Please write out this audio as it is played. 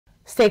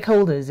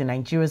Stakeholders in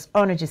Nigeria's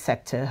energy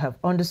sector have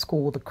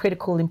underscored the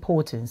critical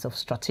importance of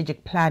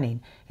strategic planning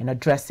in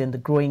addressing the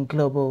growing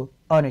global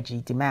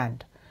energy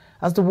demand.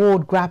 As the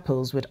world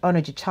grapples with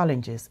energy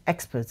challenges,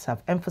 experts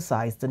have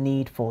emphasized the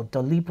need for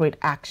deliberate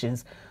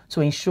actions to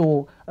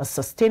ensure a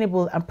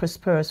sustainable and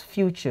prosperous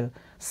future,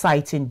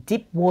 citing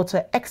deep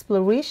water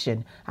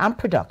exploration and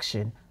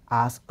production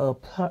as a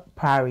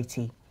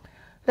priority.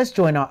 Let's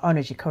join our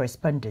energy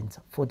correspondent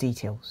for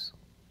details.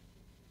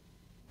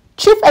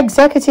 Chief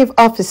Executive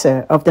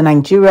Officer of the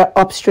Nigeria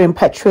Upstream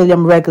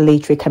Petroleum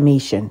Regulatory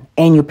Commission,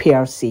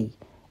 NUPRC,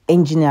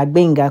 Engineer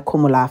Gbenga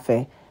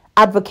Komolafe,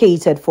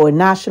 advocated for a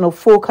national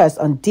focus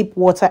on deep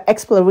water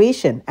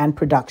exploration and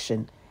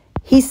production.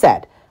 He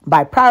said,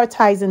 by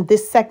prioritizing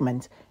this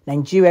segment,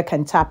 Nigeria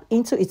can tap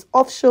into its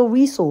offshore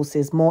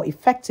resources more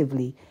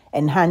effectively,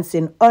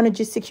 enhancing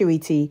energy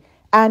security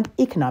and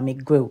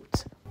economic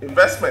growth.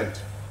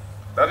 Investment,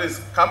 that is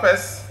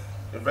CapEx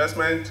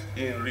investment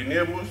in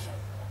renewables,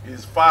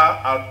 is far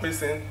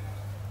outpacing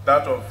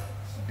that of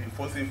the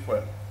fossil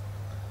fuel.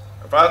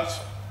 In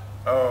fact,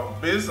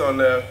 based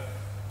on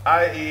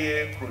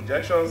IEA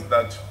projections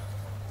that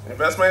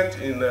investment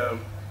in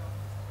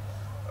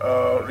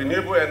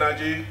renewable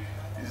energy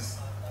is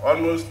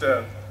almost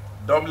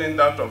doubling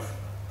that of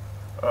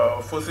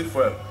fossil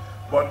fuel.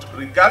 But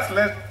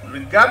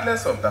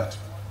regardless of that,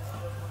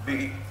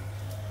 the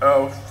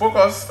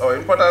focus or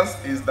importance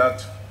is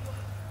that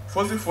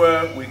fossil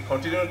fuel will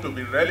continue to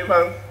be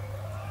relevant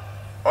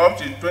up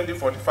to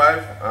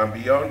 2045 and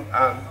beyond,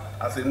 and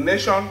as a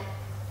nation,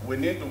 we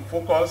need to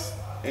focus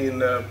in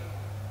the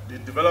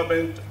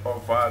development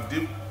of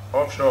deep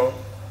offshore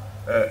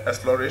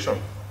exploration.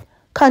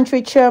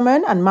 Country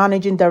Chairman and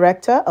Managing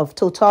Director of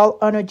Total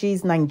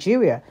Energies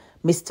Nigeria,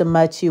 Mr.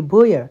 Matthew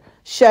Boyer,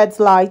 sheds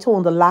light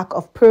on the lack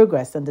of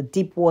progress in the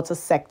deep water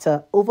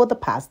sector over the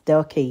past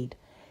decade.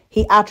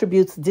 He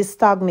attributes this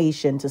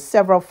stagnation to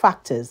several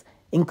factors,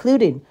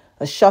 including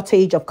a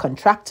shortage of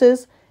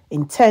contractors,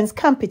 intense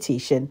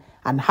competition,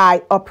 and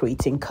high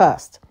operating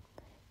costs.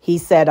 He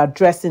said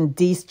addressing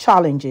these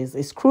challenges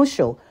is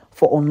crucial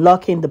for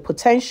unlocking the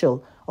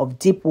potential of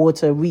deep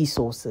water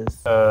resources.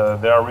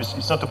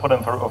 It's not a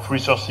problem of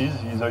resources,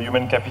 either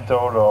human capital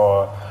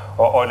or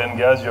oil and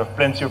gas. You have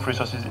plenty of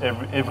resources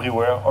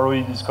everywhere,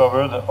 already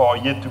discovered or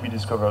yet to be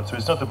discovered. So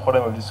it's not a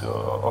problem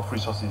of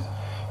resources.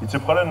 It's a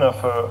problem of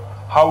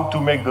how to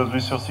make those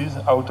resources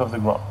out of the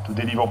ground to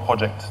deliver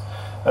projects.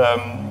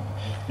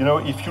 You know,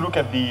 if you look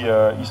at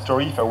the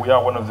history, we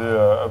are one of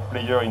the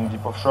players in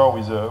deep offshore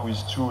with 2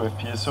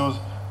 FPSOs.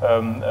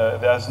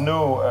 There's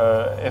no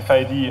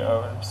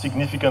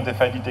significant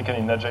FID taken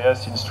in Nigeria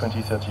since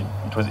 2013.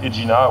 It was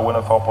Egina, one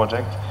of our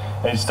projects,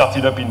 and it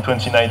started up in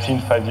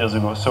 2019, 5 years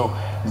ago. So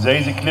there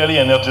is clearly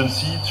an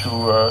urgency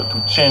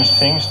to change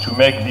things, to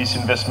make this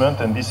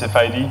investment and this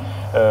FID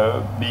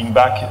being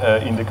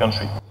back in the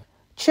country.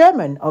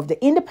 Chairman of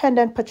the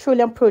Independent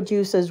Petroleum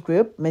Producers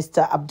Group,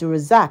 Mr.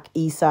 Abdulrazak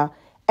Isa,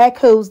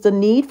 echoes the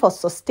need for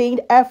sustained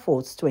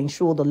efforts to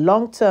ensure the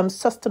long-term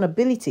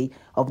sustainability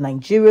of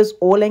Nigeria's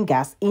oil and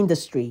gas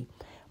industry.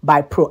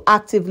 By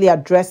proactively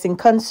addressing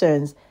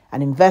concerns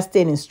and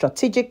investing in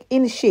strategic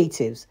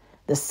initiatives,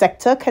 the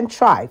sector can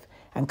thrive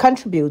and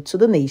contribute to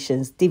the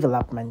nation's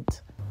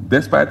development.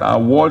 Despite our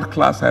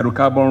world-class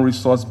hydrocarbon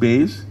resource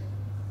base,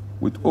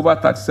 with over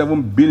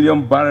 37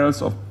 billion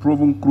barrels of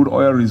proven crude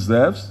oil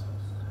reserves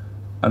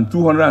and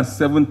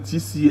 207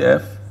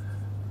 TCF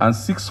and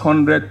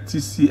 600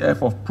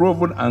 TCF of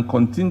proven and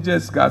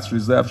contingent gas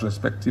reserves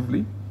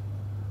respectively,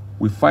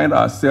 we find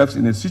ourselves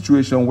in a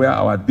situation where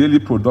our daily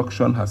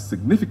production has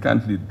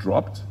significantly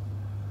dropped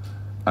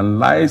and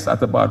lies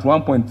at about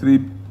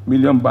 1.3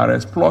 million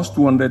barrels plus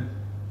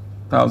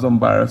 200,000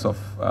 barrels of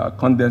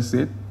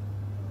condensate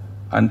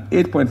and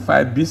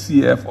 8.5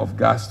 BCF of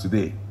gas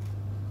today.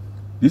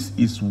 This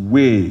is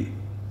way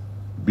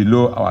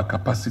below our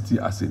capacity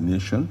as a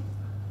nation,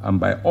 and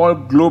by all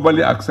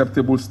globally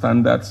acceptable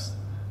standards,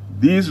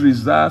 this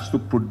reserves to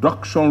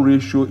production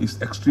ratio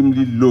is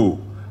extremely low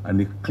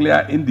and a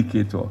clear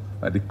indicator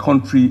that the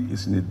country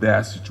is in a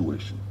dire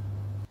situation.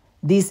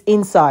 These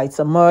insights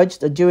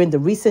emerged during the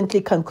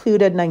recently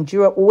concluded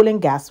Nigeria Oil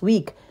and Gas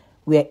Week,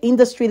 where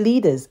industry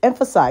leaders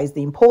emphasized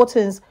the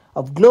importance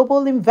of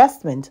global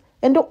investment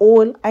in the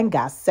oil and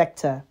gas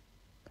sector.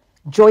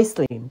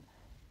 Joycelyn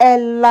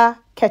Ella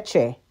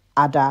Keche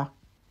Ada,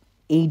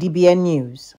 ADBN News.